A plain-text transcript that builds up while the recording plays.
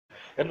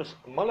हेर्नुहोस्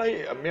मलाई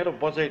मेरो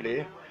बजैले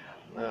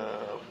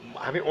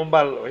हामी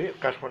ओम्बाल है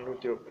काठमाडौँ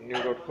त्यो न्यु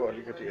रोडको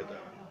अलिकति यता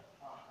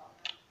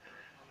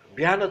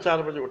बिहान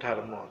 4 बजे उठाएर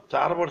म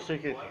 4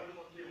 वर्षकै थिएँ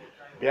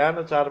बिहान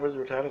 4 बजे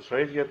उठाएर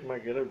शहीद गेटमा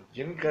गएर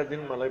दिनका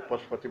दिन मलाई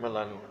पशुपतिमा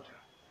लानुहुन्थ्यो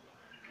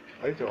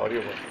है त्यो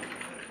हरियो बस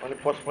अनि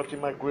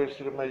पशुपतिमा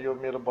गुहेश्वरीमा यो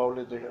मेरो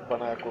बाउले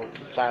बनाएको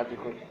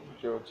चाँदीको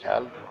त्यो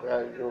झ्याल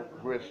यो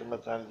गुहेश्वरीमा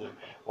चाँदी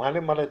उहाँले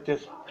मलाई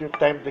त्यो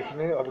टाइमदेखि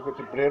नै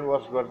अलिकति ब्रेन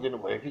वास गरिदिनु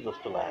भयो कि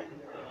जस्तो लाग्यो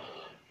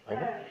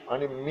होइन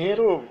अनि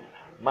मेरो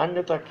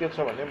मान्यता के छ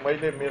भने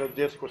मैले मेरो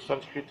देशको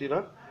संस्कृति र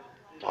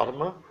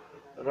धर्म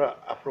र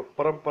आफ्नो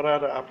परम्परा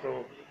र आफ्नो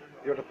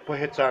एउटा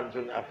पहिचान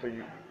जुन आफ्नो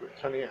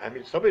छ नि हामी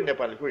सबै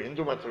नेपालीको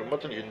हिन्दू मात्र म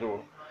चाहिँ हिन्दू हो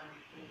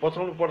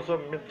बचाउनु पर्छ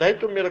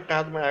दायित्व मेरो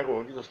काँधमा आएको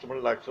हो कि जस्तो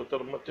पनि लाग्छ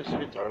तर म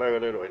त्यसरी झगडा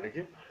गरेर होइन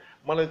कि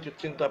मलाई त्यो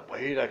चिन्ता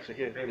भइरहेको छ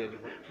कि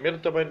मेरो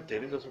तपाईँले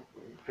धेरै जसो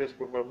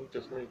फेसबुकमा पनि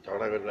त्यसमै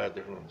झगडा गरिरहेको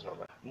देख्नुहुन्छ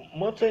होला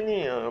म चाहिँ नि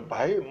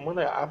भाइ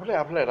मलाई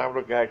आफूलाई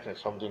राम्रो गायक चाहिँ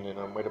सम्झिँदैन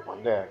मैले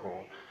भन्दै आएको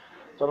हुँ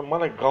तर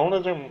मलाई गाउन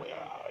चाहिँ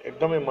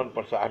एकदमै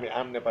मनपर्छ हामी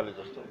आम नेपाली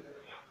जस्तो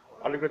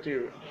अलिकति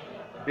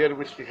बियर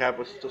विस्की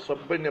खाएपछि त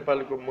सबै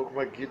नेपालीको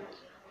मुखमा गीत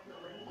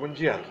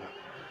गुन्जिहाल्छ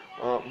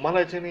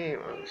मलाई चाहिँ नि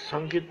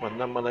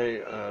सङ्गीतभन्दा मलाई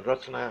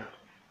रचना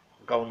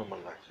गाउन मन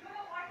लाग्छ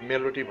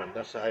मेलोडी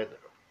भन्दा सायद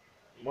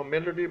म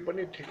मेलोडी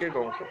पनि ठिकै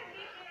गाउँछु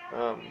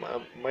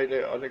मैले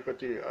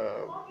अलिकति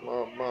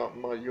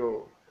म यो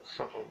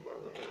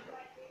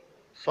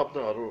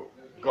शब्दहरू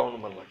गाउन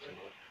मन लाग्छ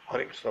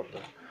हरेक शब्द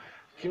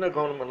किन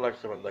गाउन मन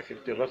लाग्छ भन्दाखेरि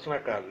त्यो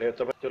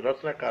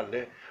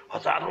रचनाकारले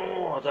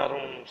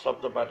हजारौँ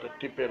शब्दबाट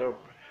टिपेर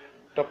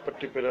टप्प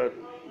टिपेर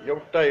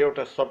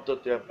एउटा शब्द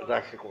त्यहाँ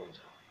राखेको हुन्छ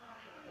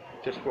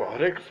त्यसको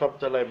हरेक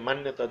शब्दलाई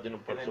मान्यता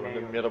दिनुपर्छ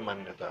भन्ने मेरो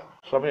मान्यता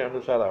हो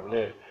समयअनुसार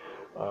हामीले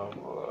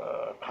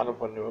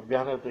खानुपर्ने हो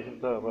बिहानदेखि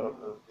त अब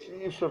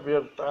चिसो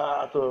बेर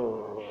तातो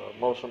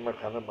मौसममा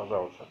खान मजा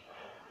आउँछ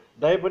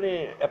दाइ पनि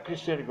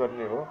एप्रिसिएट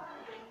गर्ने हो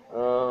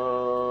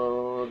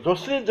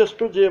जसले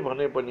जस्तो जे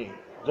भने पनि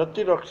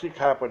जति रक्सी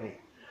खाए पनि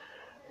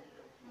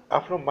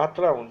आफ्नो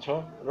मात्रा हुन्छ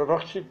र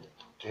रक्सी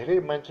धेरै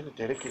मान्छेले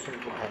धेरै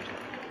किसिमको खान्छ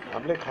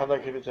हामीले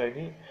खाँदाखेरि चाहिँ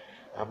नि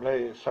हामीलाई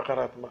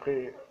सकारात्मकै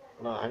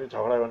हामी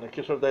झगडा गर्ने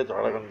किशोर दाइ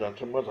झगडा गर्न जान्छ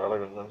म झगडा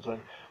गर्न जान्छु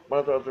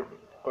मलाई त अझ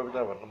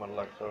कविता भन्न मन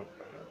लाग्छ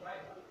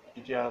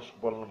इतिहास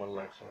बोल्न मन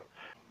लाग्छ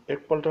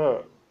एकपल्ट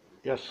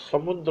यहाँ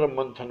समुद्र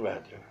मन्थन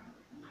भएको थियो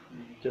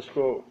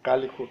त्यसको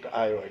कालीकुट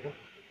आयो होइन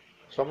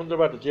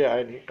समुद्रबाट जे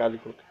आयो नि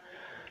कालीकुट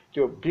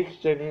त्यो बिक्स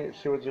चाहिँ नि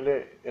शिवजीले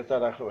यता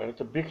राख्नु भएर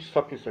त्यो बिक्स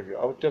सकिसक्यो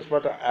अब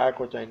त्यसबाट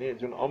आएको चाहिँ नि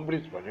जुन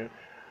अमृत भन्यो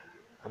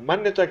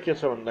मान्यता के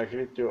छ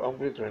भन्दाखेरि त्यो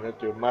अमृत होइन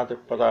त्यो मादक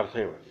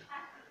पदार्थै हो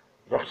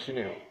रक्सी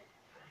नै हो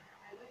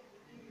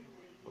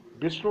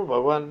विष्णु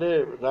भगवानले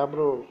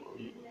राम्रो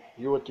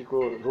युवतीको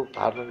रूप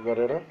धारण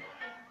गरेर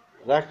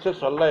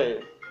राक्षसहरूलाई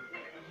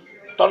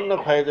टन्न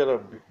खुवाइदिएर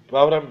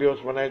बाबुराम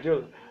बेहोस बनाइदियो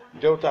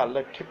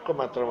देउताहरूलाई ठिक्क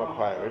मात्रामा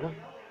खुवायो होइन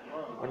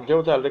अनि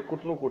देउताहरूले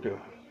कुट्यो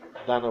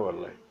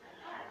दानवहरूलाई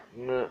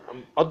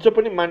अझ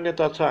पनि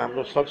मान्यता छ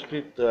हाम्रो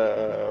संस्कृत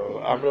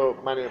हाम्रो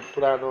माने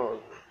पुरानो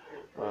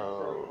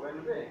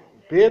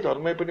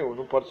वेदहरूमै पनि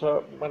हुनुपर्छ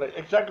मलाई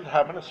एक्ज्याक्टली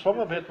थाहा भएन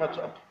समवेदमा छ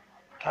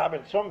थाहा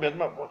भएन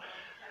समवेदमा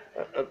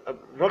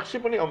रक्सी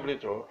पनि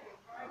अमृत हो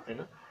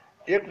होइन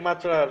एक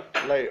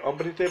मात्रालाई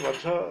अमृतै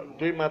भन्छ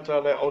दुई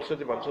मात्रालाई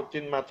औषधि भन्छ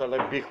तीन मात्रालाई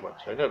बिख भन्छ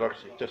होइन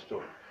रक्सी त्यस्तो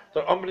हो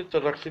तर अमृत त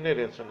रक्सी नै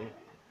रहेछ नि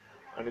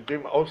अनि दुई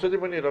औषधि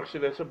पनि रक्सी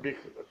रहेछ बिख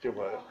त्यो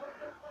भयो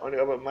अनि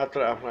अब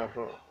मात्रा आफ्नो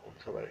आफ्नो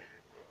हुन्छ भाइ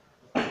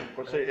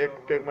कसै एक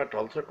पेगमा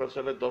ढल्छ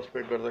कसैलाई 10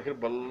 पेग गर्दाखेरि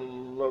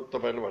बल्ल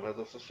तपाईँले भने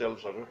जस्तो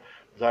सेल्सहरू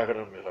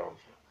जागरण भएर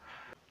आउँछ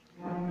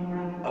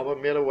अब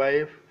मेरो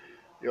वाइफ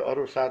यो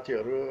अरू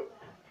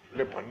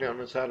साथीहरूले भन्ने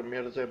अनुसार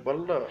मेरो चाहिँ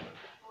बल्ल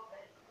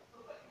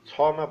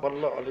 6 मा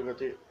बल्ल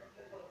अलिकति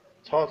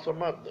 6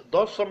 सम्म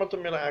 10 सम्म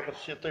त मेरो आँखा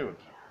सेतै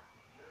हुन्छ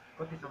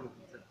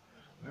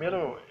मेरो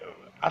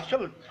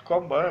आजकल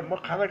कम भयो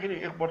म खाँदाखेरि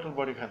 1 बोतल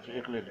बढी खान्छु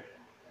एक्लैले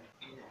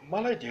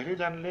मलाई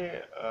धेरैजनाले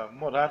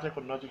म राजाको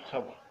नजिक छ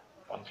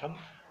भन्छन्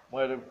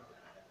मैले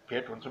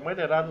भेट हुन्छ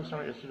मैले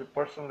राजासँग यसरी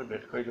पर्सनली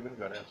भेट कहिले पनि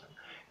गरेको छु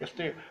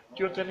यस्तै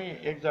त्यो चाहिँ नि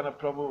एकजना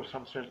प्रभु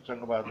शमशेर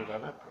जङ्गबहादुर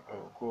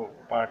राणाको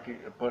पार्टी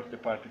बर्थडे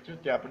पार्टी थियो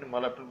त्यहाँ पनि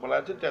मलाई पनि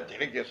बोलाएको थियो त्यहाँ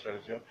धेरै गेस्टहरू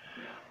थियो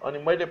अनि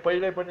मैले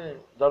पहिल्यै पनि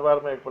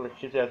दरबारमा एकपल्ट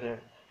खिचेको थिएँ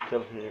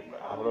सेल्फी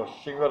हाम्रो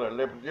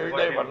सिङ्गरहरूले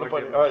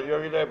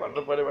योगीलाई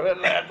भन्नु पऱ्यो भने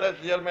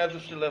रियल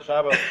म्याजेस्टीलाई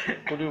साहब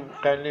कुड यु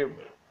काइन्डली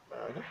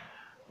होइन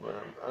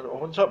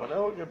हुन्छ भने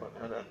हो के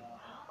भन्नु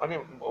अनि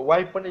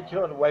वाइफ पनि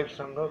थियो अनि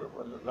वाइफसँग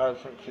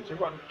राजासँग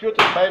खिचेको अनि त्यो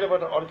चाहिँ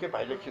बाहिरबाट अर्कै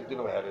भाइले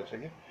खिचिदिनु भएको रहेछ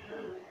कि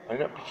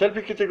होइन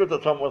सेल्फी खिचेको त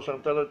छ मसँग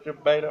तर त्यो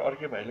बाहिर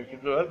अर्कै भाइले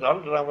खिच्नु भएर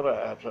झन् राम्रो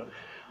आएको छ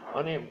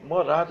अनि म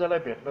राजालाई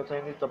भेट्न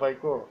चाहिँ नि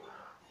तपाईँको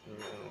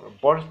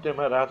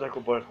बर्थडेमा राजाको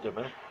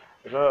बर्थडेमा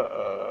र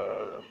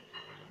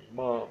म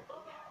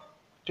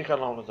टिका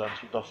लाउन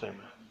जान्छु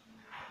दसैँमा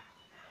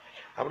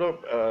हाम्रो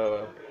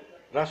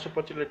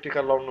राष्ट्रपतिले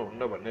टिका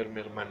लाउनुहुन्न भनेर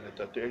मेरो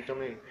मान्यता त्यो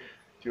एकदमै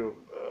त्यो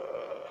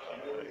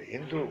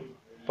हिन्दू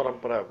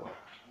परम्परा भयो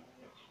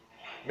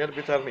मेरो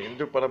विचारमा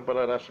हिन्दू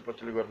परम्परा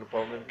राष्ट्रपतिले गर्नु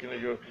पाउँदैन, किन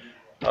यो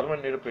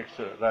धर्मनिरपेक्ष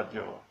राज्य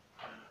हो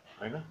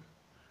होइन।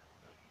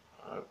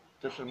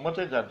 त्यसो म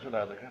चाहिँ जान्छु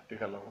राजा कहाँ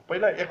टिका लगाउनु।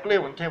 पहिला एक्लै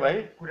हुन्थेँ भाइ,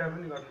 कुरा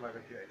पनि गर्नुभएको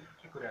थियो होइन,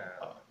 के कुरा?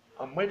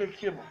 मैले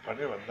के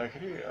भने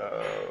भन्दाखेरि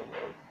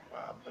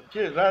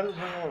के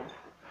राजासँग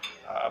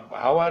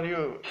हाउ आर यु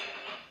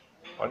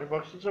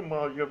भनेपछि चाहिँ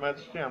म यो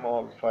म्याजिस्ट्री आम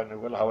all fine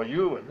well, how are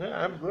you भन्छ,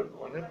 आम गुड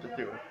भने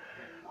त्यति हो।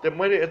 त्यो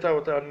मैले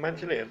यताउता अनि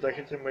मान्छेले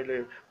हेर्दाखेरि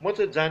चाहिँ म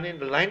चाहिँ जाने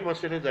लाइन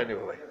बसेरै जाने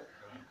हो भाइ।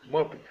 म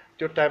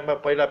त्यो टाइममा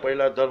पहिला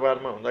पहिला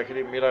दरबारमा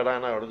हुँदाखेरि मेरा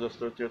राणाहरू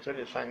जस्तो त्यो छ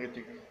नि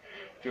साङ्गीतिक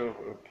त्यो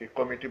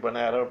कमिटी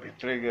बनाएर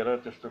भित्रै गएर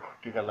त्यस्तो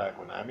टिका लगाएको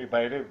हुन्। हामी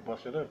बाहिरै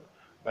बसेर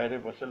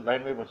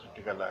लाइनमै बसेर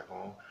टिका लगाएको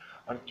हौँ।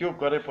 अनि त्यो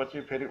गरेपछि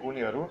फेरि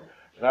उनीहरू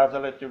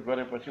राजालाई त्यो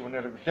गरेपछि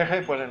उनीहरू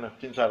देखाइ परेन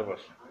 3-4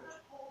 वर्ष।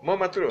 म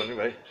मात्रै हो नि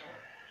भाइ।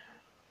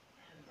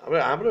 अब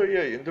हाम्रो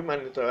यो हिन्दू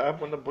मान्यता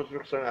आफूभन्दा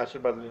बुजुर्गसँग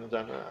आशीर्वाद लिन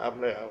जान,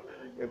 आफूलाई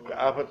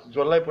आफू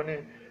जसलाई पनि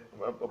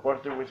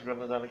बर्थडे विस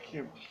गर्न जान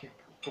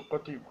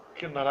कति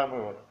के नराम्रो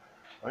हो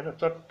होइन।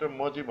 चट्ट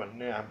मोदी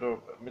भन्ने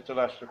हाम्रो मित्र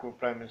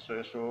राष्ट्रको प्राइम मिनिस्टर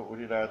यसो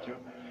उडिरहेको थियो,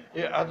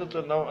 आज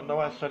त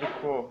नवाज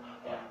शरीफको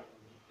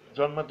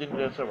जन्मदिन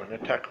रहेछ भने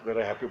ठ्याक्क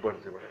गरेर ह्याप्पी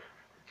बर्थडे भने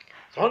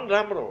झन्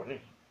राम्रो हो नि।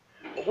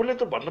 उसले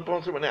त भन्न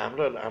पाउँछ भने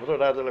हाम्रो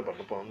राजालाई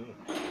भन्न पाउँदैन।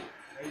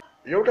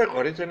 एउटा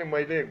घडी चाहिँ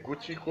मैले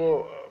गुचीको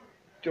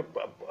त्यो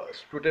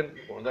स्टुडेन्ट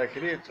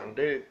हुँदाखेरि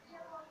झन्डै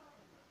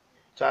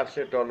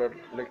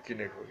 $400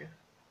 किनेको कि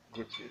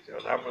गुची थियो,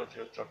 राम्रो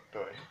थियो चट्ट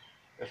होइन।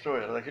 यसो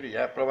हेर्दाखेरि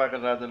यहाँ प्रभाकर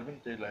राजाले पनि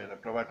त्यही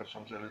लागेर प्रभाकर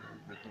संशयले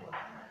बेच्नु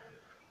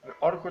भयो।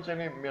 अर्को चाहिँ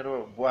नि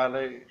मेरो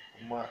बुवालाई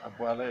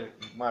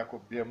माको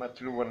बिहेमा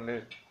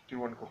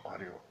त्रिभुवनको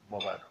घडी हो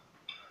मोबाइल,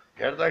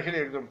 हेर्दाखेरि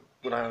एकदम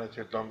पुरानो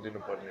थियो, दम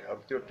दिनुपर्ने। अब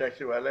त्यो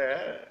ट्याक्सीवाला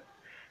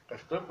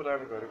कस्तो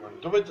पुरानो घडी भन्नु,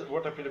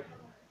 दुवैवटा फेरि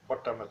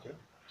बट्टामा थियो।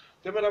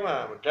 त्यो बेलामा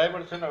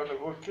ड्राइभर छैन भने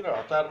ऊ किन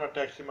हतारमा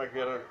ट्याक्सीमा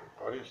गएर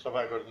घडी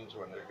सफा गरिदिन्छु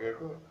भनेर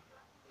गएको।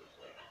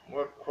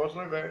 म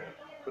खोज्न गएँ,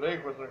 पुरै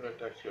खोज्न गएँ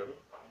ट्याक्सीहरू,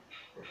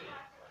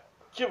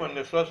 के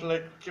भन्ने सोच्नलाई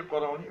के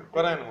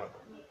कराएन। म त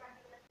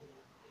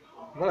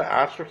मलाई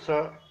हाँस उठ्छ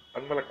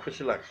अनि मलाई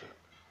खुसी लाग्छ।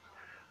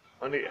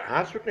 अनि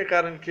हाँस उठ्ने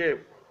कारण के,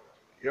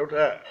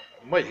 एउटा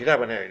म हिरा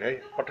भने होइन है,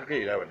 पटक्कै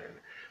हिरा भने होइन,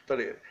 तर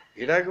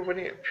हिराको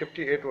पनि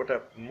 58वटा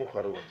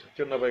मुखहरू हुन्छ,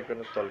 त्यो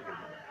नभइकन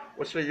चल्किँदैन।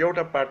 उसले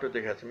एउटा पाटो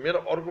देखाएको छ, मेरो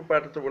अर्को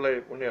पाटो त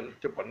उनीहरूले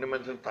त्यो भन्ने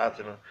मान्छेलाई थाहा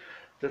छैन।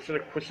 त्यसैले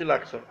खुसी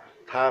लाग्छ,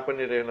 थाहा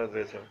पनि रहेन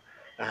रहेछ,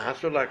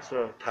 हाँसो लाग्छ,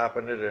 थाहा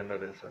पनि रहेन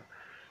रहेछ।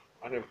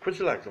 अनि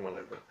खुसी लाग्छ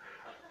मलाई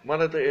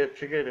त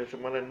ठिकै रहेछ।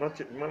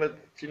 मलाई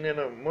चिनेन,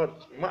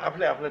 म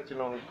आफूलाई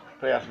चिनाउनु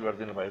प्रयास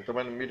गर्दिनँ भाइ।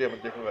 तपाईँले मिडियामा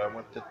देख्नुभयो,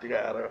 म त्यत्तिकै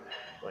आएर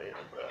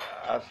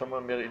आजसम्म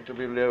मेरो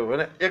इन्टरभ्यू ल्यायो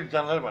भने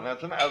एकजनाले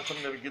भनेको छैन आजसम्म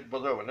मेरो गीत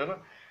बजाऊ भनेर।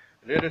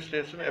 रेडियो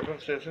स्टेसन, एफएम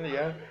स्टेसन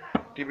या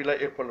टिभीलाई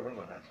एकपल्ट पनि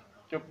भनेको छ।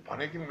 त्यो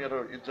भने कि मेरो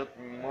इज्जत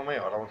ममै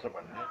हराउँछ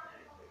भन्ने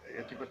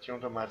यतिको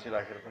च्याउटो माथि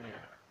राखेर पनि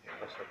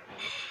हेर्न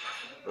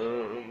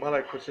सक्दिनँ।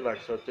 मलाई खुसी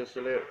लाग्छ।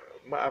 त्यसैले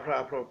म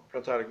आफ्नो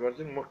प्रचार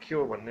गर्दिनँ। म के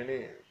हो भन्ने नै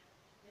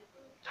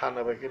थाहा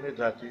नभएकै नै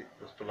जाति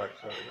जस्तो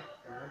लाग्छ होइन।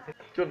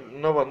 त्यो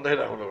नभन्दै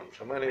राम्रो हुन्छ।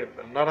 मैले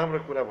नराम्रो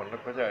कुरा भन्न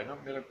खोजेँ होइन।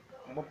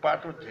 म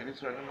बाटो धेरै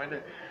छु होइन। मैले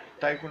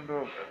ताइक्वान्डो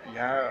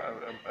यहाँ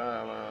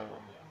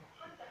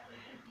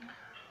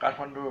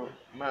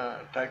काठमाडौँमा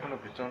ताइक्वान्डो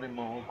भित्राउने म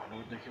हो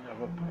भन्नुदेखि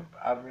अब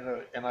आर्मी र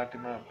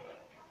एनआरटीमा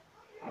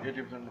ए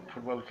डिभिजन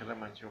फुटबल खेल्ने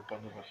मान्छे हो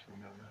 15 वर्षको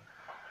उमेरमा।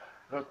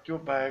 र त्यो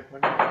बाहेक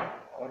पनि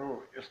अरू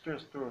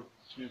यस्तो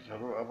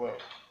चिजहरू, अब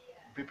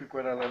बिपी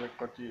कोइरालाले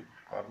कति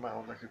घरमा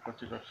आउँदाखेरि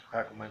कति रक्स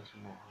खाएको मान्छे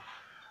म हो।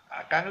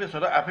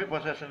 काङ्ग्रेसहरू आफै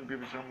बसेका छन्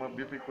बिपीसँग। म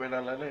बिपी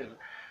कोइरालाले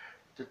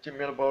त्यो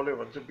मेरो बाउले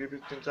भन्छ बिपी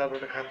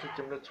 3-4वटा खान्छ,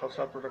 तिमीले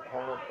 6-7वटा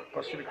खुवाउन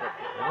कसरी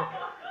कट्यो होइन।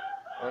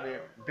 अनि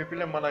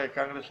बिपीले मलाई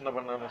काङ्ग्रेस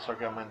नबनाउन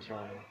सकेका मान्छे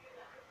हुन्।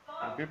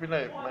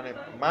 बिपीलाई माने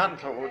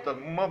मान्छ ऊ त,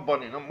 म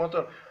बनिनँ।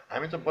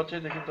 हामी त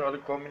बच्चैदेखि त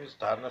अलिक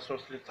कम्युनिस्ट धारणा,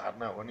 सोसलिस्ट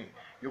धारणा हो नि।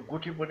 यो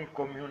गुठी पनि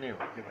कम्युनै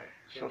हो कि भाइ।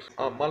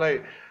 मलाई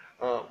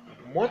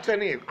म चाहिँ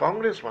नि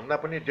कङ्ग्रेस भन्दा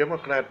पनि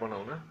डेमोक्रेट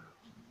बनाउन।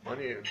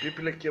 अनि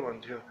बिपीले के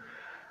भन्थ्यो,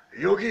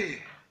 योगी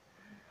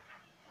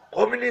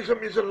communism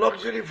is a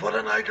luxury for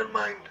an idol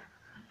mind.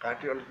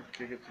 घाँटी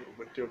अलिकति के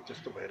थियो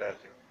त्यस्तो भइरहेको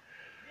थियो।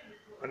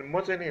 अनि म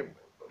चाहिँ नि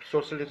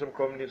सोसलिजम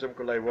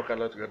कम्युनिजमको लागि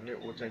वकालत गर्ने,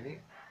 ऊ चाहिँ नि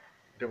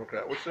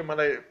डेमोक्रेट। उसले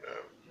मलाई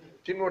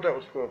 3वटा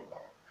उसको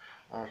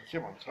के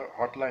भन्छ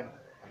हटलाइन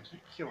भन्छ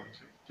के भन्छ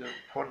त्यो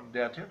फोन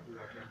दिएको थियो।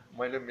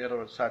 मैले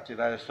मेरो साथी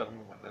राजेश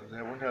शर्मा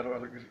भनेर उनीहरू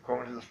अलिकति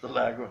कमेडी जस्तो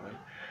लागेको भने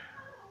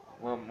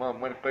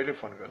मैले कहिले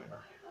फोन गरेँ।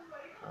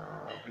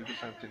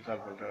 बिपीसँग 3-4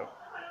 पल्ट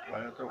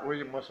भयो त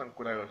उही मसँग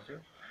कुरा गर्थ्यो।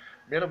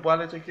 मेरो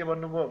बुवाले चाहिँ के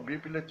भन्नुभयो,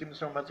 बिपीले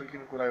तिमीसँग मात्र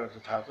किन कुरा गर्छ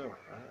थाहा छ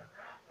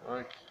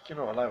भनेर। किन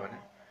होला भने,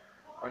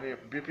 अनि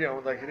बिपी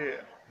आउँदाखेरि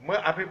म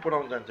आफै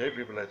पुऱ्याउनु जान्छु है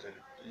बिपीलाई चाहिँ।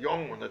 यङ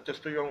हुँदा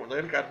त्यस्तो यङ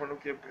हुँदाखेरि काठमाडौँ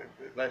के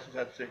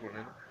लाइसेन्स चेक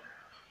हुँदैन,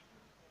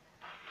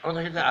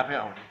 आउँदाखेरि चाहिँ आफै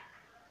आउने।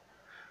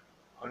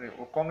 अनि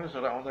ऊ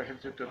कङ्ग्रेसहरू आउँदाखेरि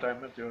चाहिँ त्यो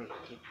टाइममा त्यो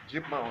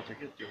जिपमा आउँछ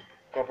कि, त्यो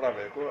कपडा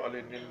भएको अलि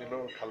निलो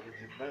खालको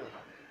जिपमा।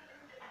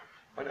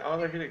 अनि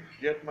आउँदाखेरि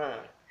गेटमा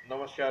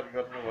नमस्कार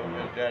गर्नुभयो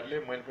मेरो ड्याडले,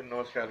 मैले पनि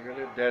नमस्कार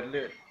गरेँ।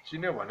 ड्याडले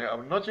चिन्यो भने, अब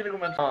नचिनेको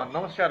मान्छे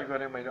नमस्कार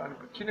गरेँ मैले, अनि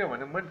चिन्यो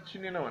भने, मैले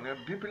चिनेन भने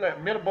बिपीलाई,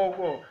 मेरो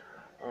बाउको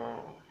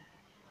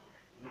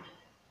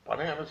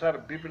भनाइअनुसार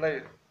बिपीलाई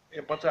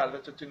ए बच्चाहरूले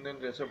चाहिँ चिन्दैन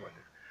रहेछ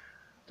भन्यो।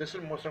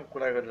 त्यसरी मसँग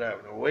कुरा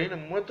गरिरहेको भने होइन,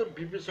 म त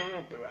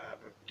बिपीसँग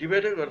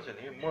डिबेटै गर्छु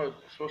नि। म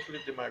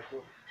सोचले दिमागको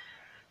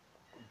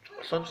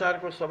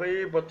संसारको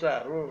सबै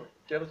बच्चाहरू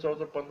 13,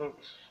 14, 15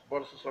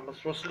 वर्षसम्म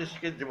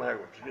सोसलिस्टकै दिमाग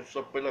हुन्छ कि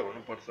सबैलाई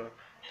हुनुपर्छ।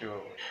 त्यो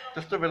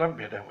त्यस्तो बेला पनि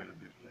भेटेँ मैले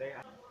बिपीलाई।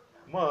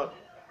 म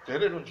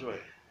धेरै रुन्छु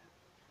भाइ।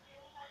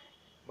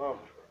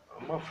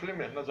 म फिल्म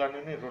हेर्न जाने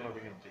नै रुनको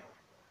निम्ति,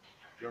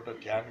 एउटा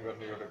ध्यान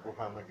गर्ने एउटा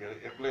गुफामा गएर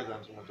एक्लै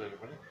जान्छु म जहिले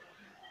पनि।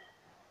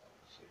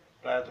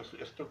 प्रायः जस्तो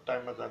यस्तो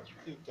टाइममा जान्छु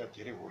कि त्यहाँ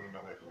धेरै हुल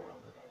नभएको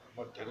बेलामा। म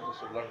धेरै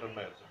जस्तो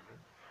लन्डनमा हेर्छु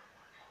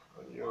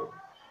यो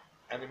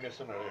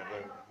एनिमेसनहरू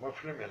हेर्दा। म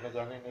फिल्म हेर्न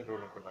जाने नै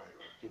रुनको लागि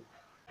हो।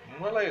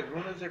 मलाई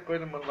रुनु चाहिँ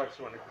कहिले मन लाग्छ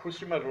भने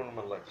खुसीमा रुनु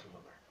मन लाग्छ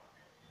मलाई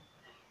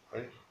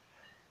है।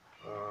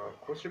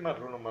 खुसीमा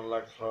रुनु मन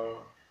लाग्छ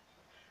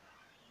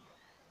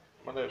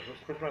मलाई।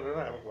 खुसीमा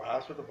रुनु अब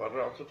आँसु त भरेर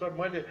आउँछ। तर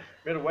मैले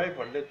मेरो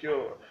वाइफहरूले त्यो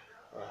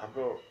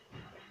हाम्रो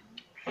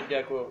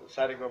इन्डियाको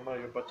सारेगामा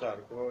यो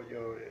बच्चाहरूको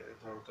यो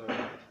यताउता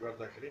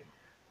गर्दाखेरि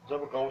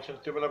जब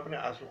गाउँछन् त्यो बेला पनि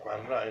आँसु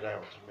घरेर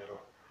आइरहेको हुन्छ मेरो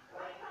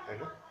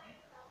होइन।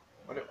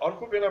 अनि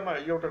अर्को बेलामा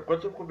एउटा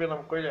गजबको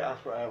बेलामा कहिले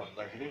आँसु आयो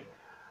भन्दाखेरि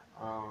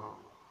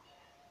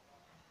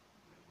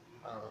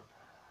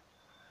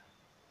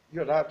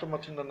यो रातो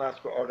मचिन्दो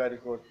नाचको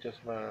अगाडिको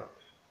त्यसमा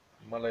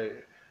मलाई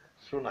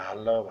सुन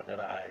हाल्ल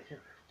भनेर आयो कि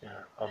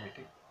त्यहाँ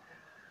कमिटी।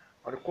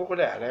 अनि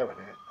कोले हाल्यो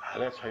भने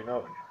हालेको छैन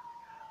भने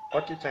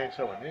कति चाहिन्छ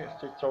भने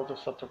यस्तै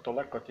 14-17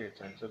 तोला कति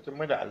चाहिन्छ त्यो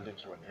मैले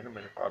हालिदिन्छु भने होइन।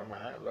 मैले घरमा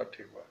आएँ, ल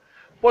ठिक भयो।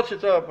 पछि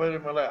त फेरि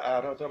मलाई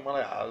आएर त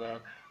मलाई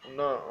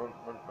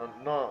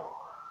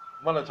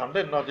मलाई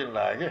झन्डै नदिन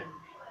लाग्यो कि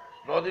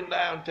नदिन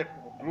लाग्यो। अनि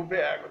त्यहाँ ग्रुपै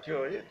आएको थियो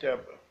है, त्यहाँ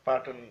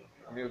पाटन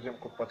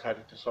म्युजियमको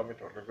पछाडि त्यो समिट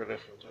होटलको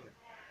रेस्टुरेन्ट छ नि।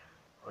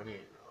 अनि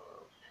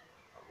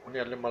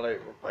उनीहरूले मलाई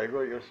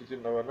भइगयो यो स्थिति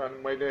नगर्नु। अनि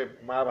मैले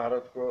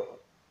महाभारतको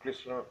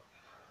कृष्ण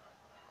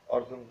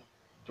अर्जुन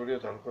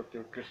दुर्योधनको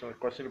त्यो कृष्ण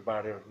कसरी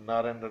बाँड्यो,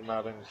 नारायण र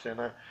नारायण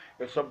सेना,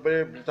 यो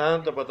सबै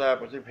वृत्तान्त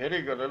बताएपछि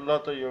फेरि गरेर ल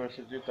त यो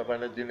स्थिति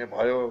तपाईँलाई दिने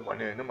भयो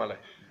भन्यो होइन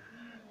मलाई।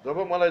 जब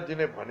मलाई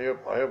दिने भयो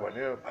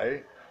भने भाइ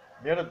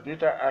मेरो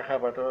दुईवटा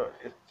आँखाबाट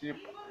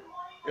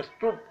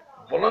यस्तो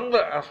बुलन्द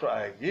आँसु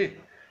आयो कि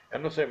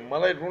हेर्नुहोस् है।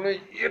 मलाई रुनै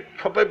एक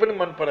थोपै पनि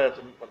मन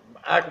पराएको छ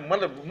आएको।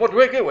 मलाई म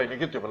रोएकै होइन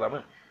कि त्यो बेलामा,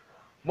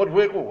 म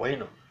रोएको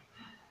होइन।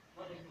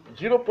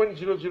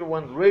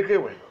 0.001 रोएकै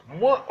होइन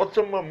म।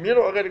 अचम्म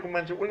मेरो अगाडिको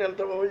मान्छे उनीहरूले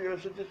त हो यो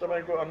चाहिँ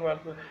तपाईँको अनुहार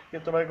के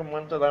तपाईँको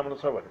मन त राम्रो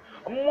छ भने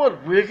म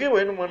रोएकै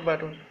होइन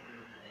मनबाट।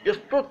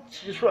 यस्तो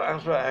चिसो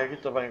आँसु आयो कि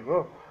तपाईँको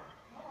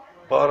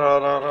पर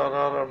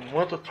म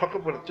त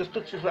छक्क परेँ। त्यस्तो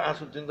चिसो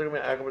आँसु जिन्दगीमा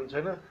आएको पनि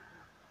छैन।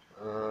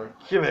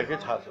 के भएकै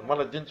थाहा छ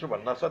मलाई। दिन्छु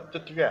भन्दा साथ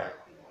त्यत्तिकै आयो।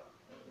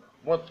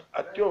 म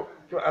त्यो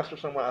त्यो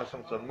आँसुसँग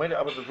आँसुसँग छ। मैले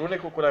अब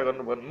रुनेको कुरा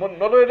गर्नुभयो भने म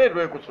नरोएरै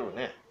रोएको छु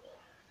भने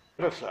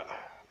र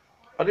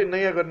अलि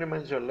नयाँ गर्ने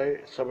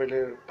मान्छेहरूलाई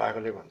सबैले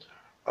पागलै भन्छ।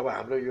 अब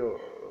हाम्रो यो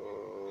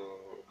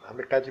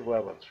हामीले काजी बुवा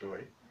भन्छु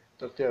है,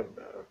 तर त्यहाँ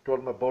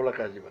टोलमा बौला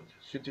काजी भन्छ।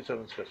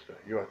 सिद्धिचरण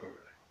श्रेष्ठ युवा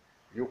कविलाई,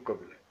 युग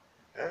कविलाई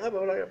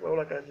बौला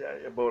बौला काजी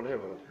आयो बौलै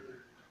हो।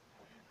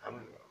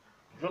 हाम्रो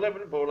जसलाई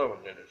पनि बौला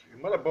भन्ने रहेछ कि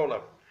मलाई बौला।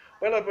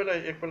 पहिला पहिला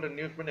एकपल्ट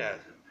न्युज पनि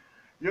आएछ,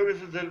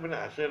 योगेश्वर जहिले पनि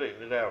हाँसेर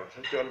हिँडिरहेको हुन्छ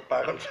त्यो अलिक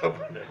पागल छ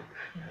भनेर।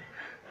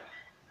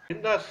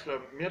 बिन्दास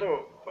मेरो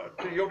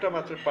त्यो एउटा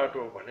मात्रै पाटो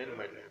हो भने नि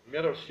मैले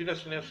मेरो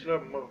सिरियसनेस र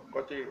म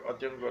कति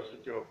अध्ययन गर्छु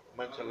त्यो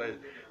मान्छेलाई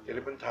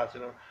धेरै पनि थाहा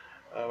छैन।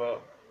 अब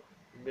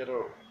मेरो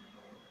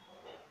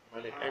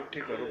मैले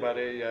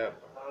एन्टिकहरूबारे या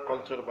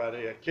कल्चरबारे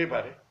या केही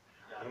बारे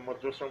अनि म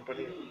जोसँग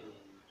पनि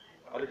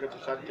अलिकति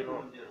सानोतिनो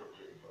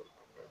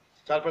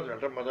 4-5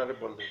 घन्टा मजाले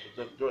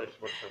बोलिदिन्छु जो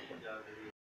एक्सपर्ट छ।